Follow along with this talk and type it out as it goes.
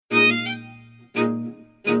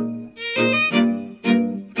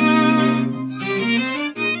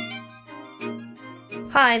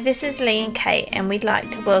Hi, this is Lee and Kate, and we'd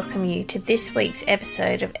like to welcome you to this week's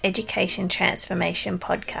episode of Education Transformation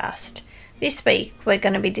Podcast. This week, we're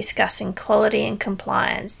going to be discussing quality and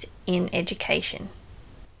compliance in education.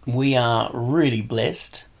 We are really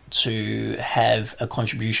blessed to have a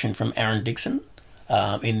contribution from Aaron Dixon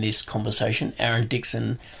in this conversation. Aaron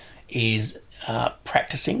Dixon is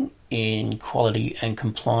practicing in quality and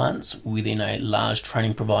compliance within a large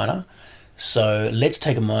training provider. So let's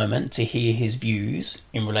take a moment to hear his views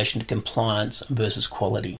in relation to compliance versus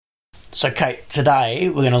quality. So Kate, today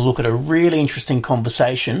we're going to look at a really interesting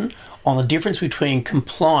conversation on the difference between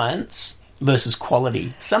compliance versus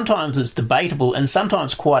quality. Sometimes it's debatable and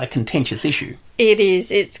sometimes quite a contentious issue. It is.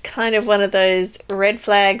 It's kind of one of those red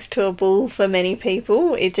flags to a bull for many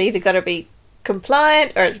people. It's either got to be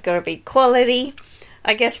compliant or it's got to be quality.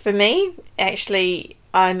 I guess for me, actually,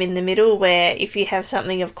 I'm in the middle where if you have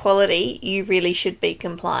something of quality, you really should be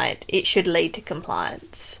compliant. It should lead to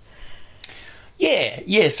compliance.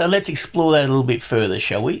 Yeah. So let's explore that a little bit further,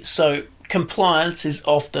 shall we? So compliance is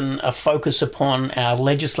often a focus upon our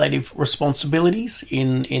legislative responsibilities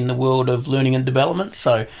in the world of learning and development.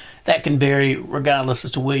 So that can vary regardless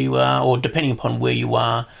as to where you are or depending upon where you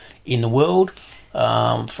are in the world.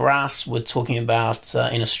 For us, we're talking about,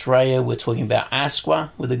 in Australia, we're talking about ASQA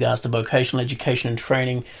with regards to vocational education and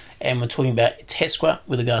training, and we're talking about TESQA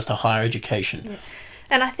with regards to higher education. Yeah.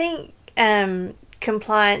 And I think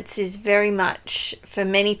compliance is very much, for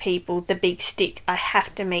many people, the big stick. I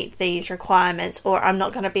have to meet these requirements or I'm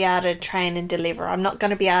not going to be able to train and deliver. I'm not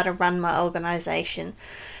going to be able to run my organisation.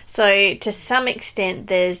 So to some extent,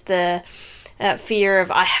 there's the fear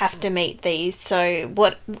of I have to meet these,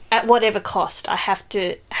 so at whatever cost I have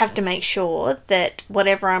to make sure that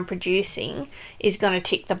whatever I'm producing is going to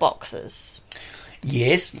tick the boxes.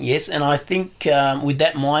 Yes, and I think with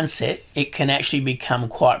that mindset, it can actually become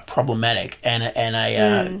quite problematic and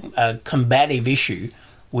a combative issue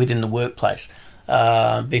within the workplace.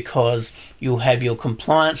 Because you'll have your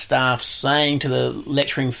compliance staff saying to the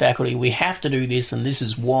lecturing faculty, we have to do this and this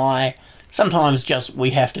is why. Sometimes just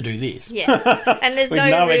we have to do this. Yeah, and there's no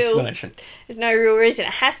real explanation. There's no real reason.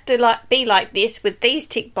 It has to be like this with these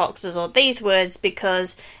tick boxes or these words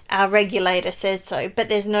because our regulator says so. But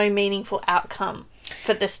there's no meaningful outcome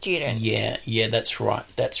for the student. Yeah, that's right.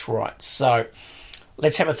 So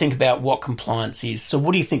let's have a think about what compliance is. So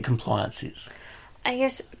what do you think compliance is? I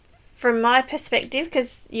guess from my perspective,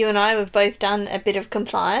 because you and I have both done a bit of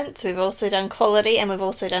compliance, we've also done quality and we've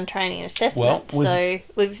also done training and assessment. Well,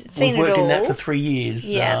 we've seen it all. We've worked in that for 3 years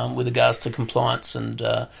with regards to compliance and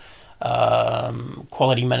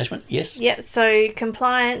quality management, yes? Yeah, so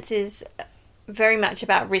compliance is very much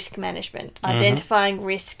about risk management, identifying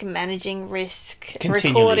risk, managing risk,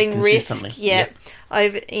 recording risk. Yeah,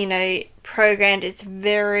 over programmed. It's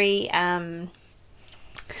very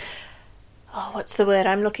what's the word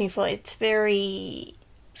I'm looking for? It's very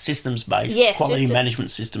systems-based, quality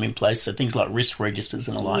management system in place. So things like risk registers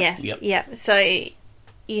and the like. Yeah. So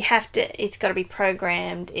you have to. It's got to be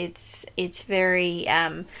programmed. It's very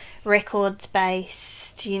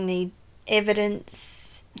records-based. You need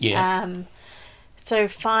evidence. Yeah. So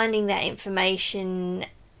finding that information,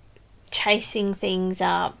 chasing things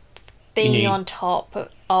up, being on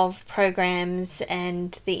top of programs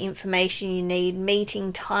and the information you need,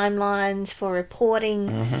 meeting timelines for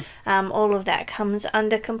reporting, all of that comes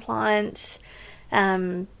under compliance.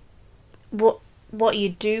 What you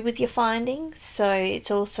do with your findings, so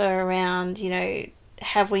it's also around,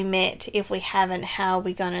 have we met? If we haven't, how are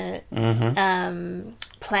we going to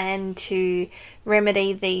plan to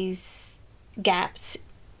remedy these gaps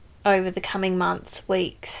over the coming months,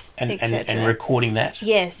 weeks, etc. And recording that.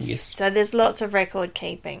 Yes. So there's lots of record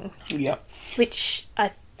keeping. Yep. Which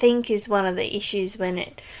I think is one of the issues when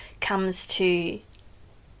it comes to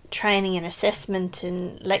training and assessment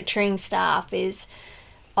and lecturing staff is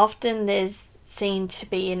often there's seen to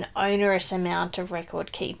be an onerous amount of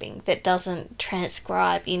record keeping that doesn't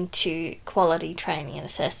transcribe into quality training and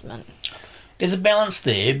assessment. There's a balance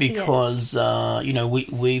there because,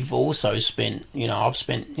 we've also spent, I've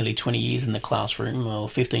spent nearly 20 years in the classroom or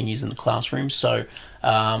 15 years in the classroom. So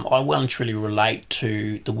I well and truly relate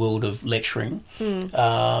to the world of lecturing.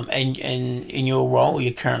 And in your role,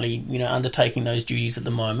 you're currently, undertaking those duties at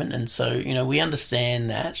the moment. And so, we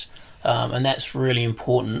understand that and that's really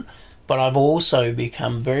important. But I've also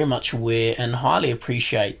become very much aware and highly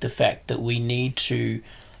appreciate the fact that we need to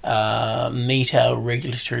meet our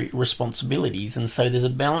regulatory responsibilities, and so there's a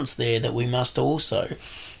balance there that we must also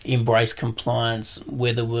embrace compliance,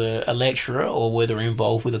 whether we're a lecturer or whether we're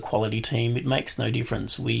involved with a quality team. It makes no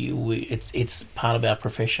difference. It's part of our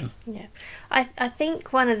profession. Yeah. I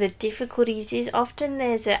think one of the difficulties is often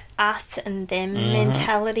there's a us and them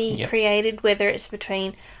mentality created, whether it's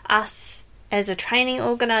between us as a training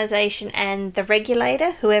organisation and the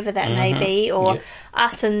regulator, whoever that may be, or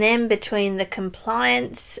us and them between the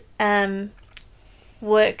compliance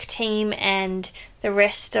work team and the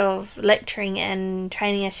rest of lecturing and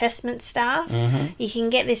training assessment staff. You can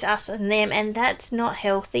get this us and them, and that's not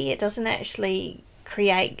healthy. It doesn't actually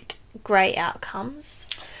create great outcomes.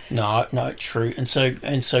 No, true. And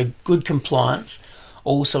so good compliance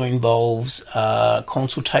also involves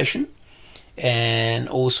consultation, and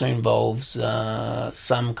also involves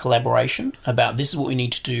some collaboration about this is what we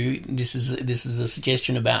need to do. This is a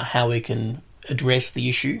suggestion about how we can address the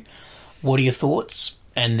issue. What are your thoughts?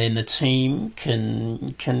 And then the team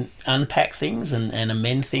can unpack things and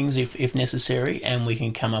amend things if necessary, and we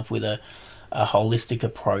can come up with a holistic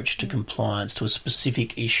approach to compliance, to a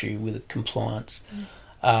specific issue with compliance.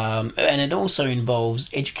 And it also involves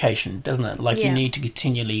education, doesn't it? Like you need to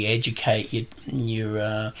continually educate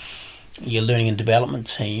your learning and development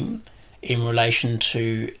team in relation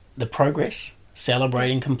to the progress,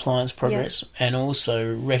 celebrating compliance progress, and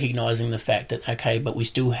also recognising the fact that, okay, but we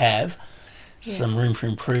still have some room for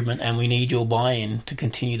improvement, and we need your buy-in to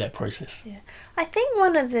continue that process. Yeah. I think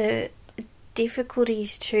one of the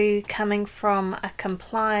difficulties too, coming from a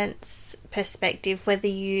compliance perspective, whether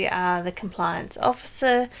you are the compliance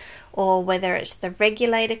officer or whether it's the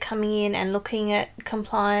regulator coming in and looking at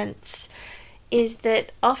compliance, is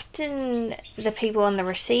that often the people on the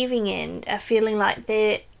receiving end are feeling like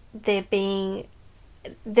they're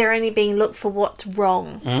only being looked for what's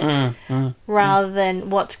wrong rather than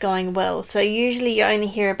what's going well. So usually you only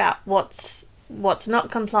hear about what's not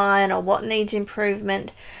compliant or what needs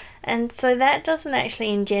improvement, and so that doesn't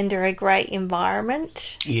actually engender a great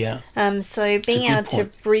environment. So being able to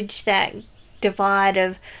bridge that divide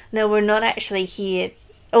of, no, we're not actually here,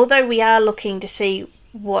 although we are looking to see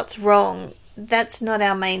what's wrong, that's not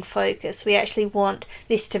our main focus. We actually want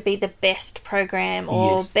this to be the best program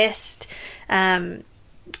or best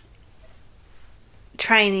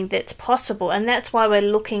training that's possible, and that's why we're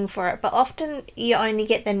looking for it. But often you only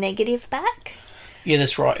get the negative back. Yeah,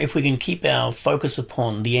 that's right. If we can keep our focus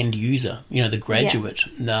upon the end user, the graduate,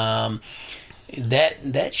 that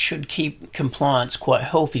should keep compliance quite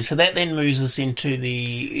healthy. So that then moves us into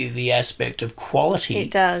the aspect of quality.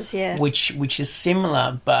 It does, yeah. Which is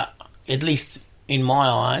similar, but at least in my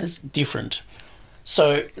eyes, different.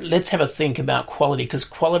 So let's have a think about quality, because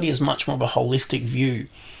quality is much more of a holistic view.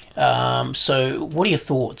 So what are your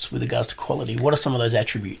thoughts with regards to quality? What are some of those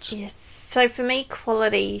attributes? Yes. So for me,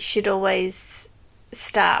 quality should always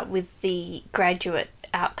start with the graduate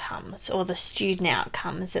outcomes or the student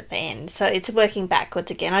outcomes at the end. So it's working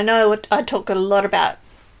backwards again. I know I talk a lot about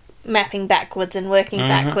mapping backwards and working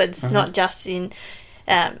backwards, not just in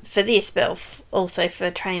for this, but also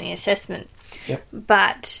for training assessment. Yep.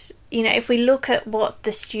 But if we look at what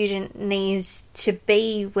the student needs to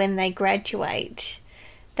be when they graduate,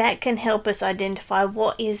 that can help us identify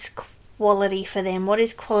what is quality for them, what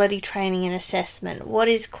is quality training and assessment, what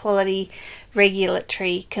is quality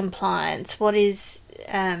regulatory compliance, what is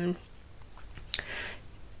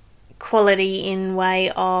quality in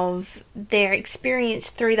way of their experience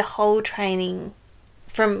through the whole training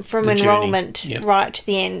from enrolment right to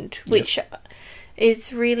the end, which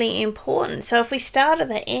is really important. So if we start at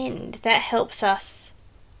the end, that helps us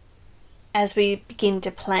as we begin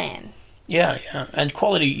to plan. Yeah. And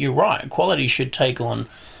quality, you're right, quality should take on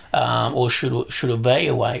or should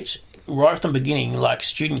evaluate right from the beginning, like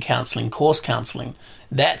student counselling, course counselling.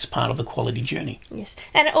 That's part of the quality journey. Yes,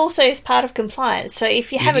 and it also is part of compliance. So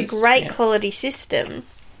if you have a great quality system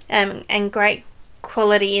and great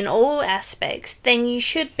quality in all aspects, then you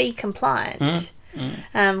should be compliant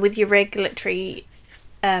with your regulatory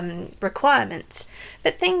requirements.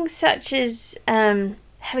 But things such as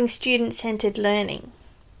having student-centred learning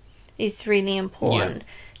is really important. Yeah.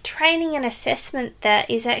 Training and assessment that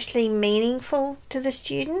is actually meaningful to the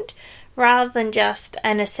student rather than just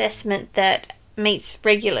an assessment that meets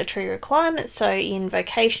regulatory requirements. So in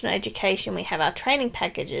vocational education we have our training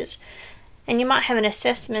packages, and you might have an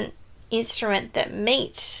assessment instrument that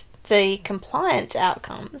meets the compliance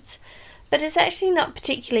outcomes, but it's actually not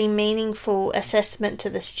particularly meaningful assessment to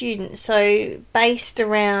the student. So based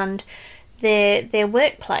around their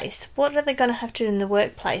workplace. What are they going to have to do in the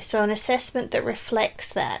workplace? So an assessment that reflects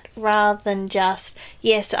that, rather than just,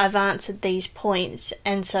 yes, I've answered these points,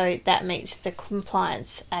 and so that meets the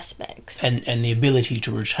compliance aspects. And the ability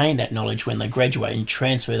to retain that knowledge when they graduate and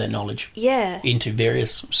transfer that knowledge into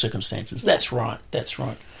various circumstances. That's right.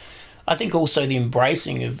 I think also the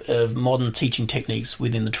embracing of modern teaching techniques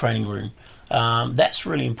within the training room, that's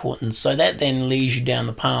really important. So that then leads you down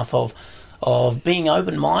the path of being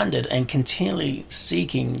open-minded and continually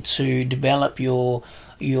seeking to develop your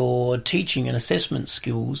teaching and assessment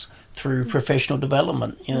skills through professional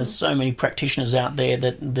development. There's so many practitioners out there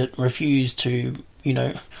that refuse to,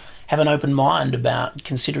 have an open mind about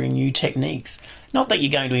considering new techniques. Not that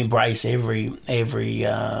you're going to embrace every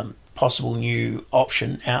possible new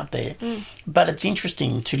option out there, but it's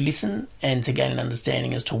interesting to listen and to gain an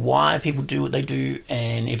understanding as to why people do what they do,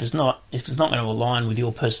 and if it's not going to align with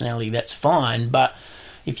your personality, that's fine. But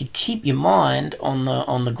if you keep your mind on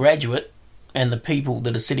the graduate and the people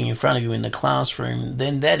that are sitting in front of you in the classroom,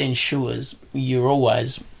 then that ensures you're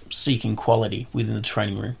always seeking quality within the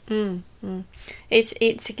training room.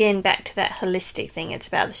 It's again back to that holistic thing. It's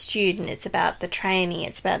about the student, it's about the training,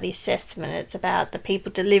 it's about the assessment, it's about the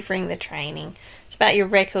people delivering the training, it's about your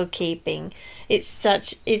record keeping. It's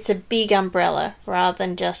a big umbrella rather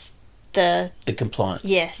than just the compliance.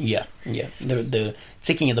 Yes. Yeah. The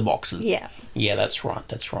ticking of the boxes. Yeah, that's right.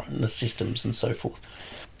 And the systems and so forth.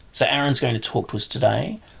 So Aaron's going to talk to us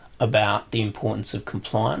today about the importance of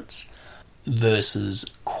compliance versus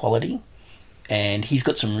quality, and he's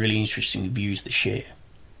got some really interesting views to share.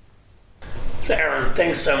 So Aaron,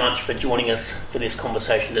 thanks so much for joining us for this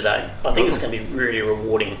conversation today. I think it's going to be really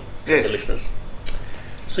rewarding for the listeners.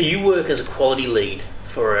 So you work as a quality lead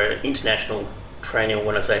for an international training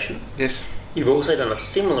organisation. Yes. You've also done a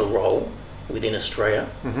similar role within Australia,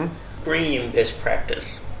 bringing in best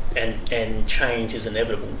practice, and change is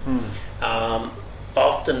inevitable.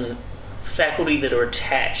 Often faculty that are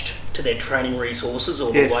attached to their training resources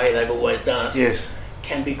or the way they've always done it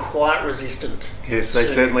can be quite resistant. Yes, they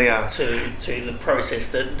certainly are. To the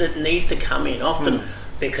process that needs to come in, often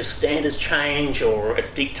because standards change or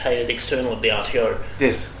it's dictated external of the RTO.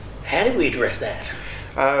 Yes. How do we address that?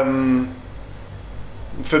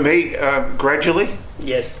 For me, gradually.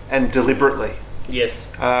 Yes. And deliberately. Yes.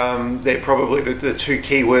 They're probably the two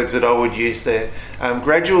key words that I would use there.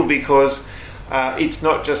 Gradual because it's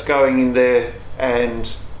not just going in there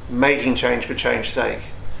and making change for change's sake.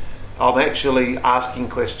 I'm actually asking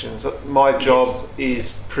questions. My job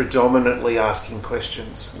is predominantly asking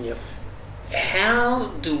questions. Yep. How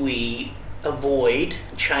do we avoid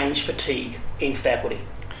change fatigue in faculty,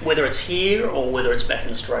 whether it's here or whether it's back in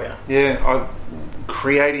Australia? Yeah,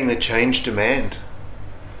 creating the change demand.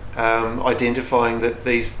 Identifying that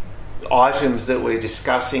these items that we're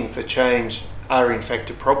discussing for change are in fact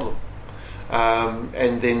a problem.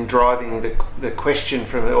 And then driving the question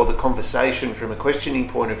or the conversation from a questioning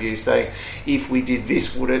point of view, saying, if we did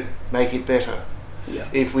this, would it make it better? Yeah.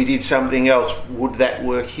 If we did something else, would that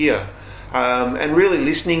work here? And really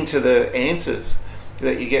listening to the answers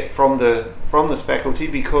that you get from this faculty,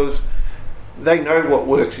 because they know what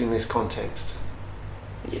works in this context.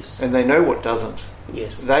 Yes. And they know what doesn't.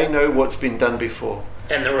 Yes. They know what's been done before.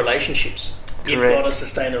 And the relationships. Correct. You've got to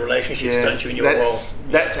sustain the relationships, don't you, in your role?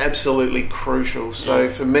 That's absolutely crucial. So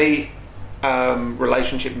for me,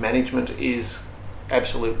 relationship management is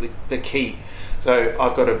absolutely the key. So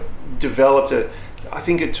I've got to develop I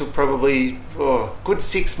think it took probably a good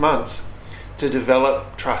 6 months to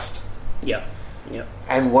develop trust. Yeah.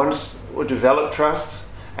 And once we develop trust,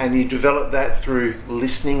 and you develop that through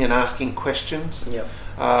listening and asking questions,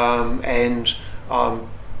 and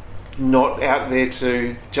not out there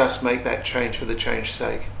to just make that change for the change's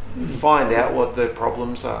sake. Find out what the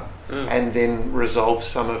problems are and then resolve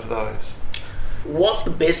some of those. What's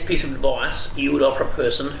the best piece of advice you would offer a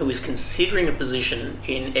person who is considering a position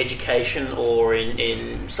in education or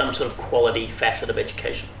in some sort of quality facet of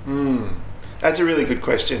education? That's a really good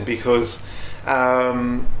question, because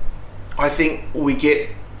I think we get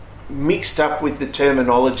mixed up with the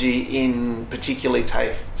terminology in particularly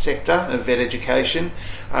TAFE sector of vet education,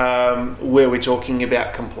 where we're talking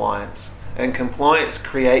about compliance. And compliance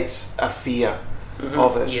creates a fear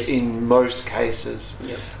of it in most cases,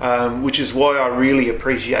 which is why I really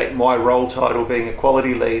appreciate my role title being a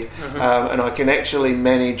quality lead, and I can actually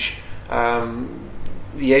manage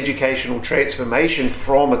the educational transformation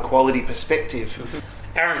from a quality perspective.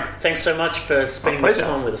 Aaron, thanks so much for spending this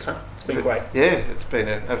time with us. It's been great. Yeah, it's been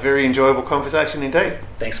a very enjoyable conversation indeed.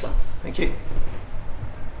 Thanks, man. Thank you.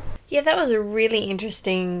 Yeah, that was a really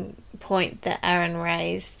interesting point that Aaron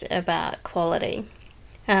raised about quality.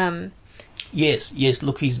 Yes.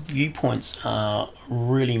 Look, his viewpoints are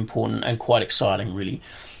really important and quite exciting, really.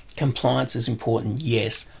 Compliance is important,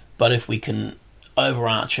 yes, but if we can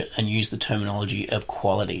overarch it and use the terminology of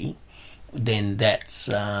quality, then that's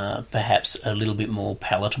perhaps a little bit more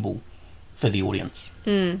palatable for the audience.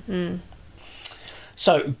 Mm-hmm.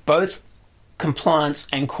 So both compliance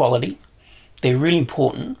and quality, they're really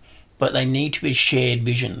important, but they need to be a shared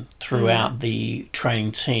vision throughout the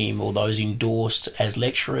training team or those endorsed as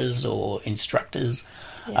lecturers or instructors.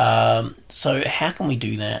 Yeah. So how can we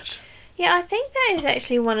do that? Yeah, I think that is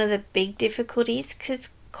actually one of the big difficulties, because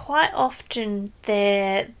quite often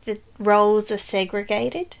the roles are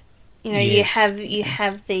segregated. You know, Yes. you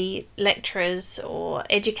have the lecturers or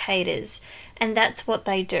educators, and that's what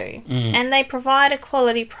they do. And they provide a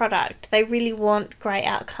quality product. They really want great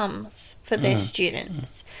outcomes for their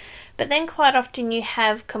students. But then quite often you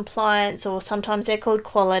have compliance, or sometimes they're called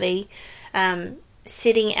quality,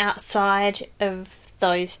 sitting outside of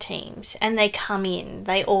those teams, and they come in,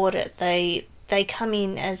 they audit, they come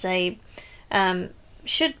in as a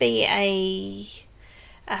should be a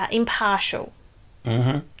impartial,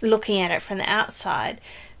 looking at it from the outside.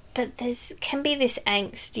 But there's can be this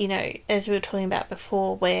angst, you know, as we were talking about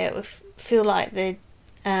before, where we feel like they're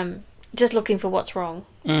just looking for what's wrong.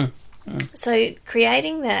 So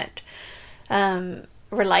creating that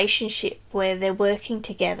relationship where they're working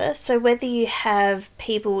together. So whether you have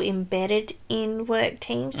people embedded in work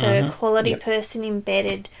teams, so a quality person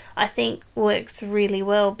embedded, I think works really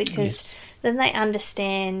well, because then they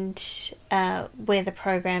understand where the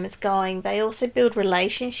program is going. They also build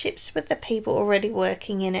relationships with the people already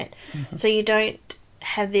working in it. So you don't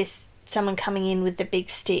have this someone coming in with the big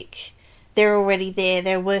stick. They're already there.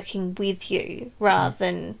 They're working with you rather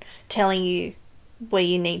than telling you where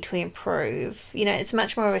you need to improve. You know, it's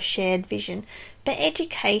much more of a shared vision. But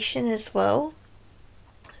education as well.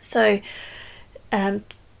 So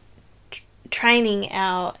training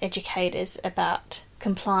our educators about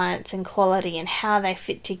compliance and quality and how they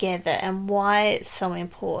fit together and why it's so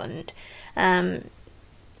important. I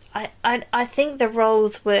think the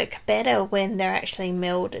roles work better when they're actually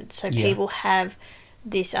melded. So people have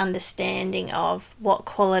this understanding of what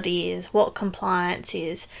quality is, what compliance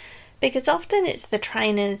is, because often it's the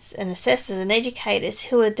trainers and assessors and educators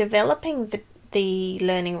who are developing the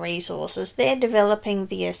learning resources. They're developing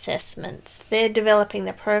the assessments. They're developing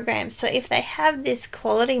the programs. So if they have this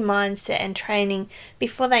quality mindset and training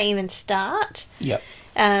before they even start,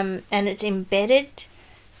 and it's embedded,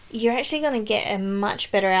 you're actually going to get a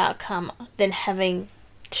much better outcome than having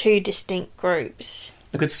two distinct groups.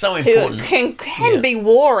 Look, it's so important. Who can be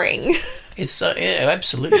warring. It's so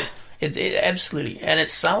absolutely. It absolutely, and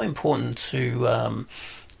it's so important to.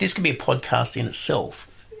 This could be a podcast in itself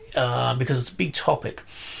because it's a big topic.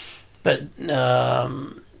 But you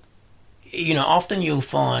know, often you'll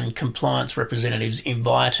find compliance representatives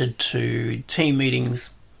invited to team meetings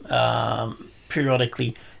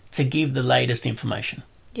periodically to give the latest information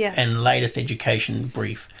and latest education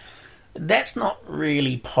brief. That's not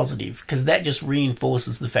really positive, because that just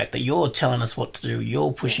reinforces the fact that you're telling us what to do,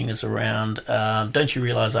 you're pushing us around. Don't you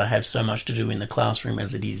realise I have so much to do in the classroom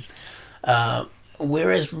as it is?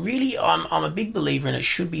 Whereas really I'm a big believer in it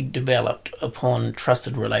should be developed upon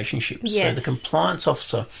trusted relationships. So the compliance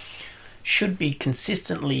officer should be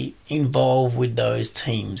consistently involved with those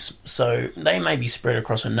teams. So they may be spread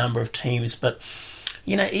across a number of teams, but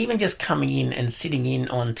you know, even just coming in and sitting in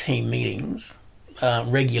on team meetings,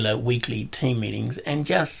 regular weekly team meetings, and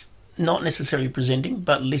just not necessarily presenting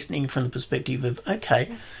but listening from the perspective of,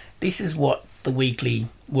 okay, this is what the weekly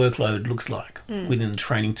workload looks like within the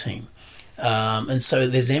training team, and so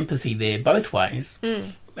there's empathy there both ways,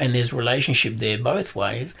 and there's relationship there both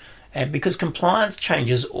ways. And because compliance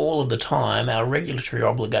changes all of the time, our regulatory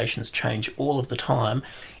obligations change all of the time,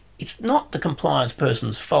 it's not the compliance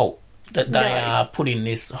person's fault that they are put in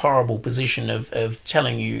this horrible position of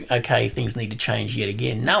telling you, okay, things need to change yet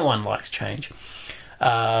again. No one likes change.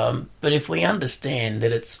 But if we understand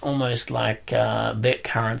that it's almost like vet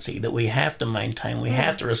currency, that we have to maintain, we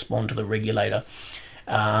have to respond to the regulator,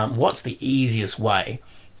 what's the easiest way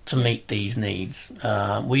to meet these needs?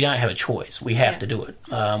 We don't have a choice. We have to do it.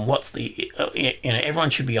 Everyone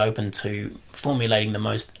should be open to formulating the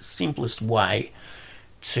most simplest way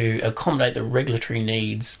to accommodate the regulatory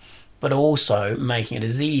needs, but also making it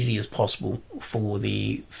as easy as possible for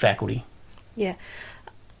the faculty. Yeah.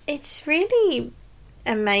 It's really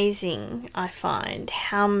amazing, I find,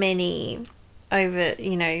 how many over,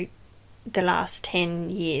 the last 10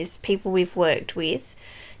 years, people we've worked with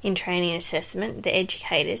in training and assessment, the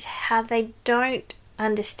educators, how they don't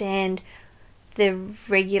understand the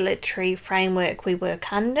regulatory framework we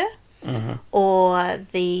work under. or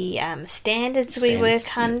the standards we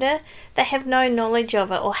work under, they have no knowledge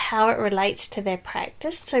of it or how it relates to their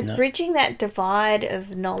practice. So bridging that divide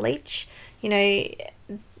of knowledge,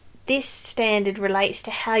 this standard relates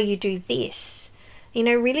to how you do this.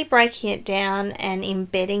 Really breaking it down and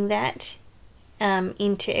embedding that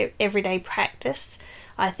into everyday practice,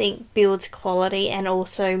 I think builds quality and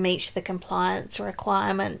also meets the compliance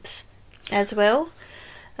requirements as well.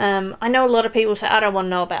 I know a lot of people say, I don't want to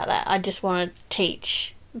know about that, I just want to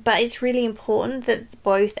teach. But it's really important that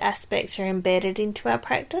both aspects are embedded into our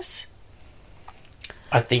practice.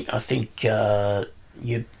 I think I'm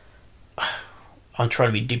trying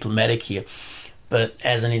to be diplomatic here, but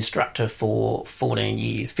as an instructor for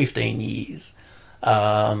 15 years,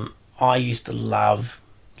 I used to love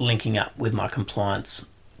linking up with my compliance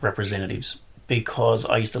representatives because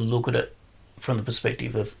I used to look at it from the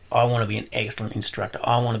perspective of I want to be an excellent instructor.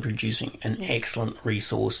 I want to be producing an excellent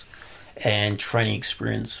resource and training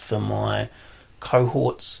experience for my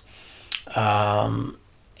cohorts.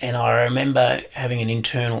 And I remember having an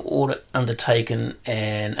internal audit undertaken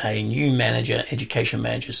and a new education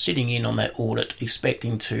manager, sitting in on that audit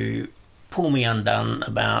expecting to pull me undone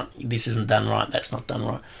about this isn't done right, that's not done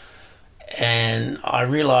right. And I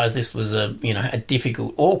realised this was a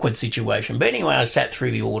difficult, awkward situation. But anyway, I sat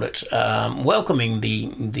through the audit, welcoming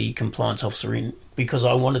the compliance officer in because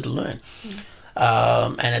I wanted to learn.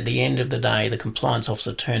 And at the end of the day, the compliance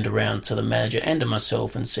officer turned around to the manager and to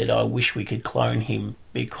myself and said, I wish we could clone him,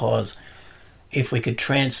 because if we could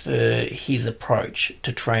transfer his approach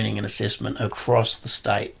to training and assessment across the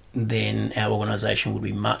state, then our organisation would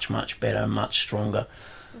be much, much better, much stronger,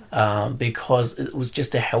 because it was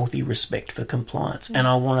just a healthy respect for compliance. And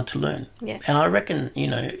I wanted to learn. Yeah. And I reckon, you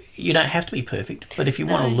don't have to be perfect, but if you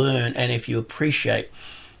want to learn and if you appreciate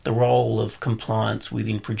the role of compliance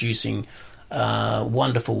within producing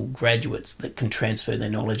wonderful graduates that can transfer their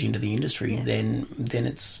knowledge into the industry, then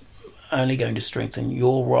it's only going to strengthen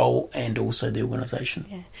your role and also the organisation.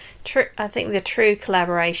 Yeah, true. I think the true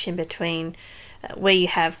collaboration between where you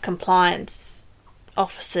have compliance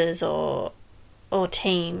officers or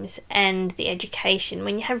teams and the education,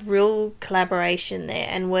 when you have real collaboration there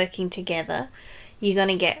and working together, you're going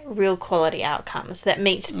to get real quality outcomes that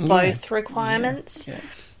meets both requirements. Yeah.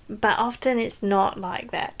 But often it's not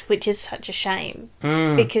like that, which is such a shame,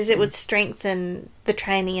 because it would strengthen the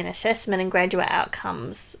training and assessment and graduate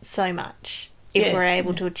outcomes so much if we're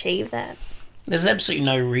able to achieve that. There's absolutely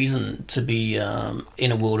no reason to be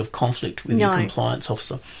in a world of conflict with your compliance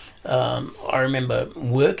officer. I remember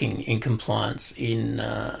working in compliance in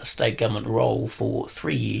a state government role for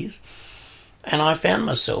 3 years, and I found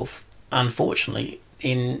myself, unfortunately,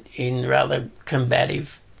 in rather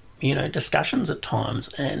combative discussions at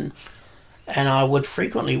times, and I would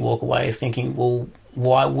frequently walk away thinking, well,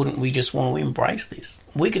 why wouldn't we just want to embrace this?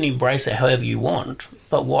 We can embrace it however you want,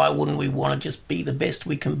 but why wouldn't we want to just be the best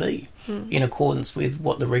we can be in accordance with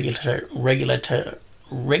what the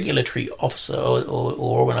regulatory officer or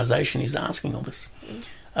organisation is asking of us?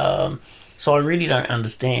 So I really don't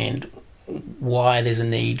understand why there's a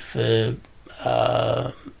need for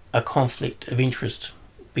a conflict of interest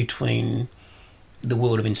between the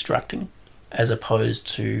world of instructing as opposed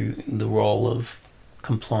to the role of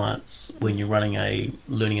compliance when you're running a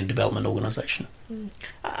learning and development organisation.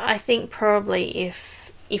 I think probably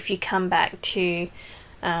if you come back to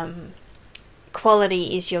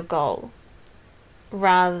quality is your goal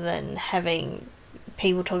rather than having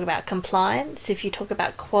people talk about compliance, if you talk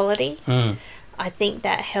about quality, I think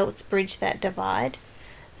that helps bridge that divide.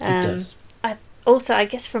 It does. I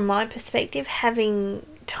guess from my perspective, having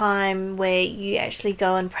time where you actually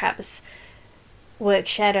go and perhaps work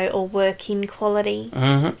shadow or work in quality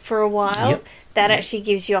for a while, that actually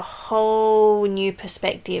gives you a whole new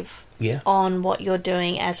perspective on what you're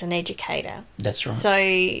doing as an educator. That's right. So,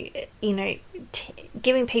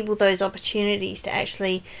 giving people those opportunities to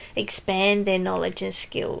actually expand their knowledge and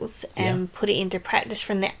skills and put it into practice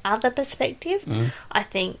from the other perspective, I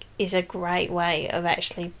think is a great way of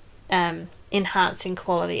actually enhancing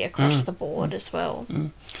quality across the board as well.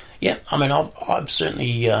 Yeah, I mean, I've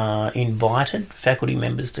certainly invited faculty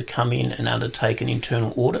members to come in and undertake an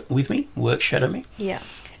internal audit with me, work shadow me. Yeah.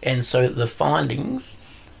 And so the findings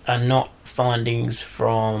are not findings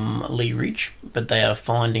from Lee Ridge, but they are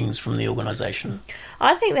findings from the organisation.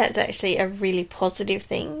 I think that's actually a really positive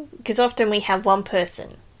thing, because often we have one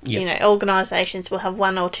person. Yep. Organisations will have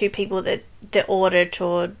one or two people that audit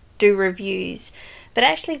or do reviews. But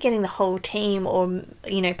actually getting the whole team or,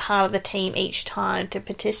 part of the team each time to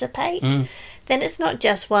participate, then it's not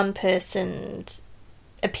just one person's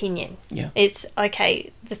opinion. Yeah. It's, okay,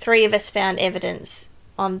 the three of us found evidence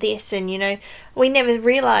on this, and we never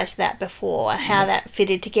realised that before, how that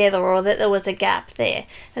fitted together, or that there was a gap there.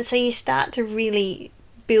 And so you start to really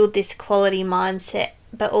build this quality mindset,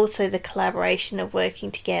 but also the collaboration of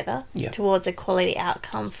working together towards a quality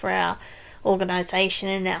outcome for our organisation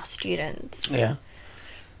and our students. Yeah.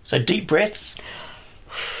 So deep breaths.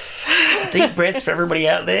 Deep breaths for everybody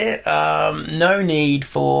out there. No need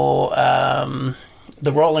for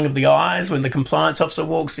the rolling of the eyes when the compliance officer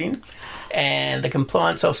walks in. And the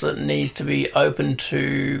compliance officer needs to be open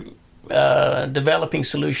to developing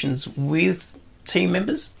solutions with team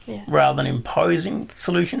members rather than imposing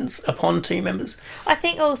solutions upon team members. I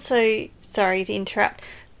think also, sorry to interrupt,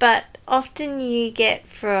 but often you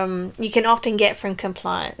can often get from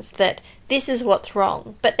compliance that this is what's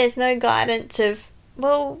wrong, but there's no guidance of,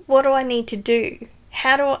 well, what do I need to do?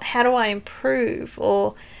 How do I improve?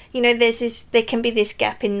 Or there can be this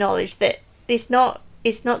gap in knowledge that it's not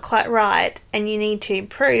quite right and you need to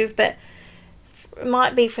improve, but it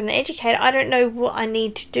might be from the educator, I don't know what I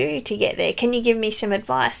need to do to get there. Can you give me some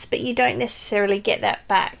advice? But you don't necessarily get that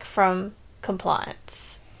back from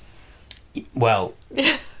compliance. Well,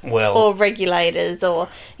 or regulators, or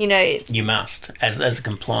you must, as a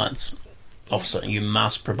compliance officer, you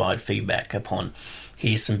must provide feedback upon,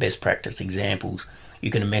 here's some best practice examples.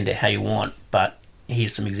 You can amend it how you want, but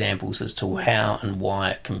here's some examples as to how and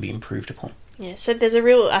why it can be improved upon. Yeah, so there's a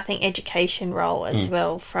real, I think, education role as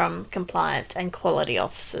well from compliance and quality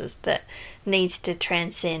officers that needs to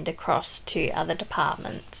transcend across to other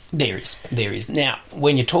departments. There is. Now,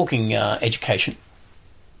 when you're talking education...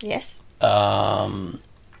 Yes. So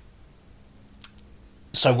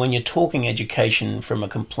when you're talking education from a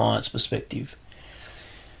compliance perspective,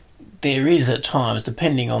 there is at times,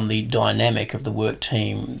 depending on the dynamic of the work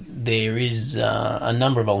team, there is a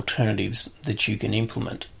number of alternatives that you can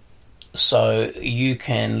implement. So you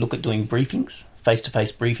can look at doing briefings,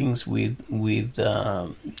 face-to-face briefings with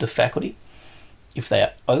the faculty, if they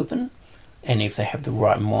are open and if they have the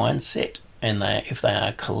right mindset and if they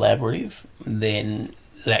are collaborative, then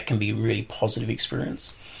that can be a really positive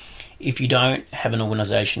experience. If you don't have an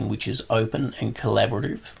organisation which is open and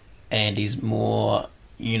collaborative and is more,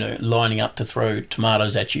 lining up to throw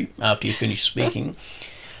tomatoes at you after you finish speaking,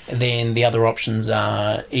 then the other options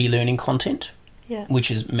are e-learning content,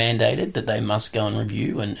 which is mandated that they must go and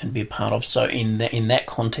review and be a part of. So in that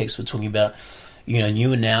context, we're talking about,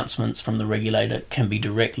 new announcements from the regulator can be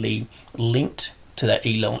directly linked to that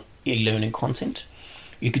e-learning content.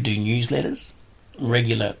 You could do newsletters,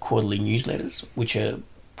 regular quarterly newsletters, which are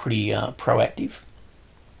pretty proactive.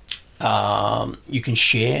 You can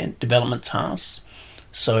share development tasks.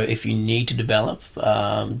 So if you need to develop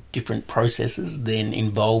different processes, then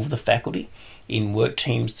involve the faculty in work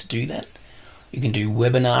teams to do that. You can do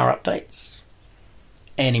webinar updates.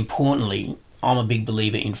 And importantly, I'm a big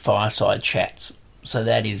believer in fireside chats. So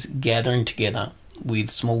that is gathering together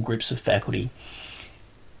with small groups of faculty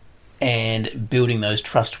and building those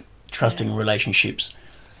trusting relationships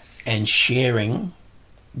and sharing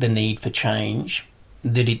the need for change.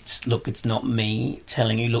 That it's not me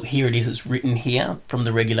telling you, look, here it is, it's written here from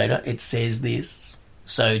the regulator, it says this.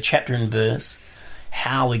 So chapter and verse,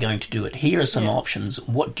 how are we going to do it? Here are some options.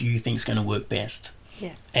 What do you think is going to work best?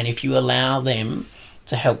 Yeah. And if you allow them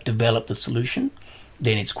to help develop the solution,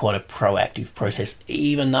 then it's quite a proactive process,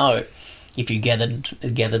 even though if you gathered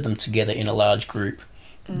them together in a large group,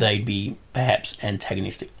 they'd be perhaps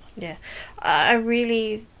antagonistic. Yeah. I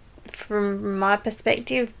really, from my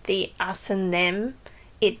perspective, the us and them,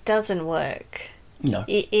 it doesn't work. No.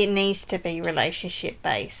 It needs to be relationship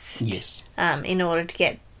based. Yes. In order to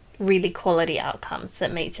get really quality outcomes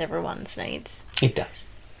that meets everyone's needs. It does.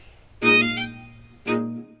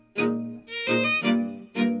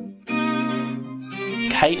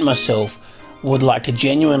 Kate and myself would like to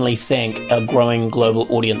genuinely thank our growing global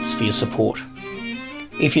audience for your support.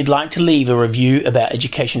 If you'd like to leave a review about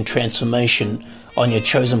education transformation on your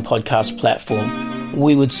chosen podcast platform,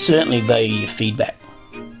 we would certainly value your feedback.